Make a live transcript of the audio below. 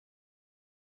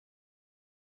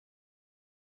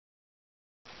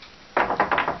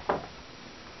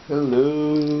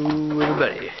Hello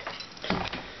everybody.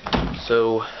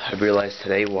 So I realized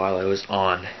today while I was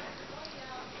on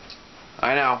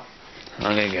I'm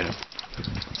gonna get him.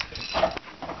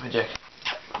 Hi Jack.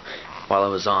 While I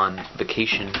was on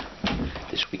vacation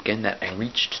this weekend that I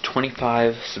reached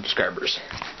 25 subscribers.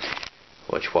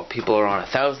 Which while people are on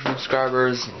 1,000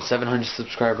 subscribers and 700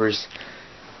 subscribers,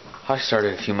 I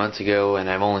started a few months ago and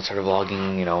I've only started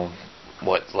vlogging,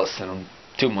 less than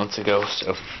 2 months ago,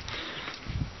 so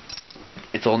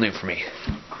it's all new for me.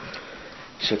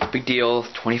 So it's a big deal.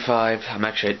 25. I'm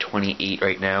actually at 28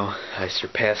 right now. I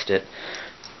surpassed it.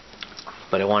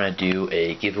 But I want to do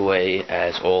a giveaway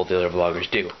as all the other vloggers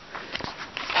do.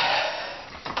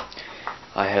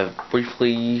 I have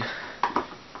briefly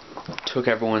took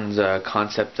everyone's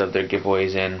concept of their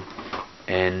giveaways in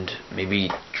and maybe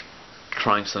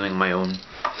trying something of my own,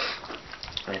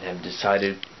 and have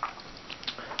decided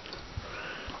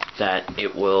that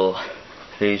it will.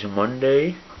 Today's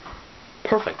Monday.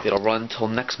 Perfect. It'll run till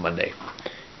next Monday.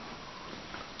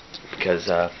 Because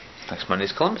next Monday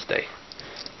is Columbus Day.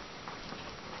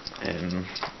 And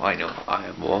I know,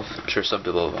 I'm sure some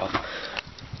people are off.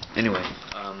 Anyway,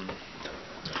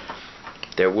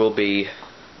 there will be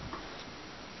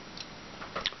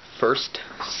first,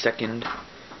 second,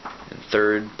 and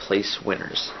third place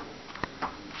winners.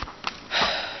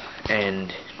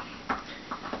 And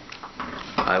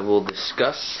I will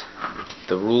discuss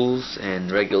the rules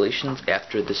and regulations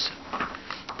after this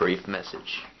brief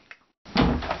message.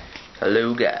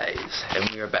 Hello guys, and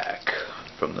we are back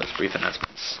from those brief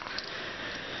announcements.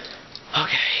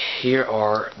 Okay, here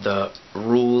are the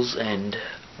rules and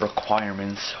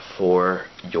requirements for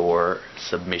your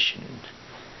submission.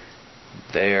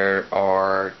 There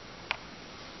are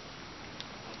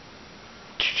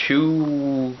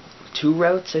two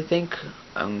routes, I think.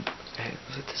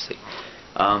 Let's see.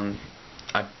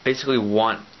 I basically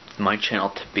want my channel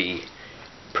to be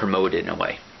promoted in a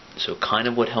way. So kind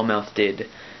of what Hellmouth did.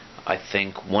 I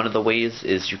think one of the ways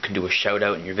is you can do a shout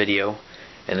out in your video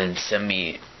and then send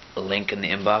me a link in the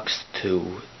inbox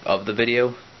of the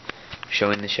video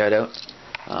showing the shout out.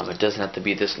 It doesn't have to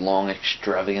be this long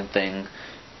extravagant thing.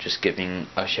 Just giving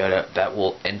a shout out that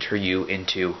will enter you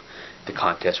into the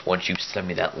contest once you send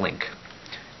me that link.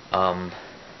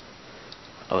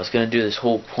 I was going to do this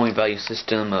whole point value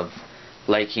system of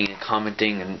liking and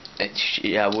commenting, and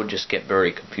it would just get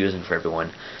very confusing for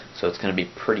everyone. So it's going to be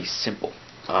pretty simple.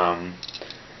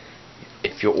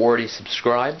 If you're already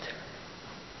subscribed,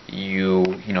 you're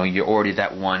already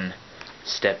that one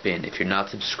step in. If you're not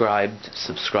subscribed,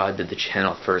 subscribe to the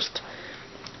channel first,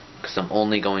 because I'm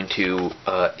only going to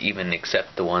even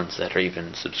accept the ones that are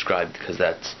even subscribed, because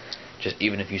that's just,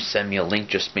 even if you send me a link,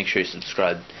 just make sure you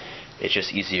subscribe. It's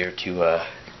just easier to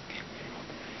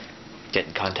get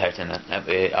in contact, and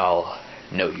I'll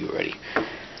know you already.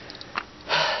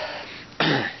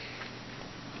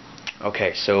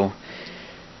 Okay, so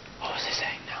what was I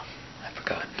saying now? I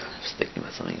forgot. I was thinking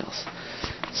about something else.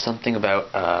 Something about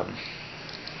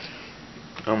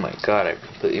oh my god, I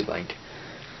completely blanked.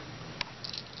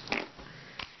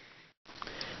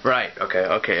 Right,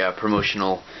 okay,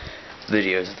 promotional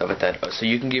videos and stuff like that. So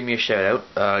you can give me a shout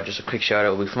out, just a quick shout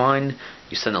out will be fine.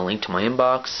 You send a link to my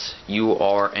inbox, you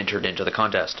are entered into the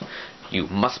contest. You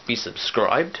must be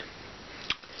subscribed.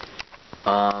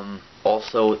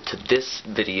 Also, to this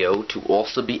video, to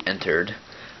also be entered,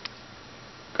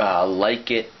 like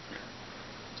it.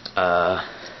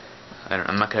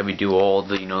 I'm not gonna do all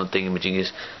the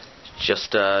thingamajiggies.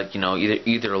 Just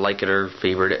either like it or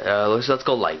favorite it. Let's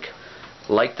go like.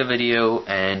 Like the video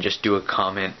and just do a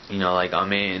comment, like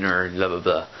I'm in or blah blah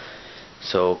blah.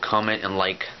 So comment and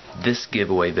like this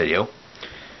giveaway video.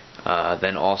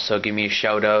 Then also give me a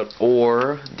shout out,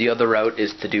 or the other route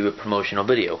is to do a promotional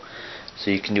video. So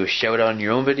you can do a shout out on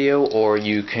your own video, or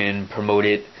you can promote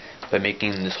it by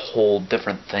making this whole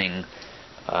different thing,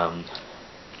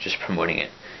 just promoting it.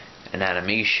 An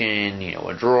animation,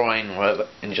 a drawing, whatever,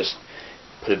 and just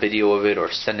put a video of it or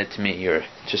send it to me, or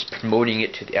just promoting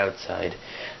it to the outside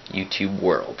YouTube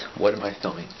world. What am I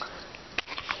filming?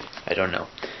 I don't know.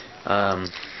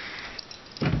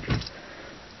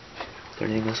 Is there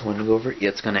anything else I want to go over? Yeah,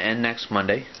 it's going to end next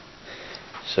Monday.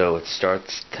 So it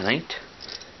starts tonight.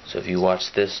 So if you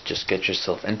watch this, just get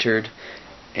yourself entered.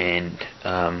 And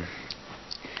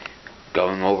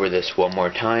going over this one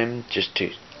more time, just to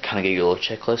kind of give you a little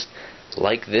checklist.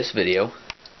 Like this video.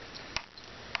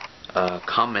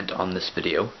 Comment on this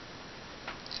video,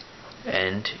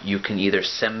 and you can either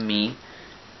send me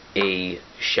a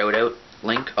shout out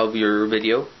link of your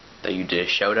video that you did a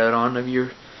shout out on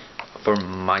for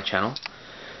my channel,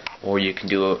 or you can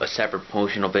do a separate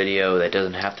promotional video that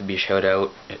doesn't have to be a shout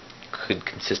out. It could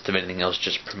consist of anything else,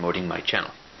 just promoting my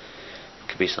channel. It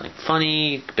could be something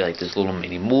funny, it could be like this little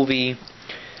mini movie,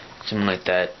 something like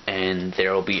that, and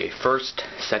there will be a first,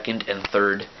 second, and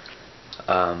third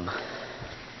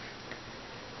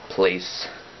place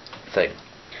thing.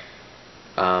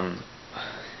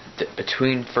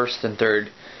 Between first and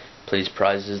third place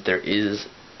prizes, there is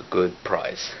a good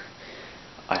prize.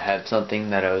 I have something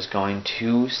that I was going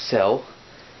to sell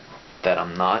that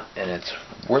I'm not, and it's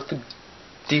worth a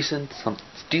decent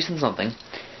something.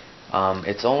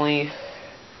 It's only,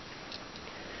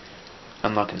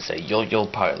 I'm not gonna say, you'll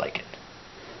probably like it,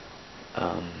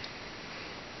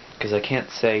 because I can't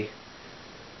say.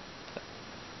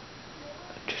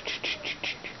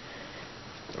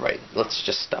 Right, let's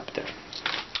just stop there.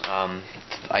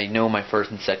 I know my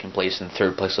first and second place and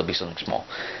third place will be something small.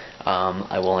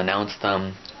 I will announce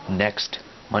them next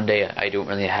Monday. I don't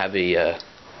really have a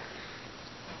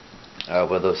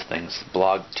what are those things,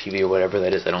 blog, TV, or whatever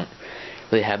that is. I don't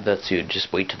really have that, so you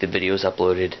just wait till the video is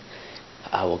uploaded.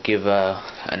 I will give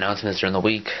announcements during the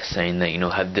week saying that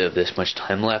have this much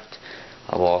time left.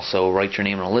 I will also write your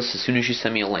name on a list as soon as you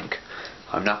send me a link.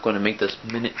 I'm not going to make this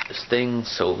thing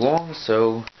so long,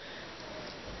 so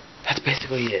that's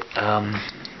basically it.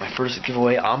 My first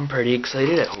giveaway, I'm pretty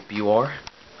excited. I hope you are.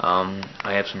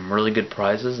 I have some really good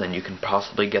prizes, and you can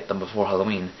possibly get them before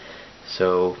Halloween.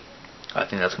 So I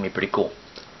think that's going to be pretty cool.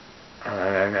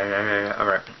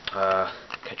 Alright,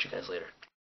 catch you guys later.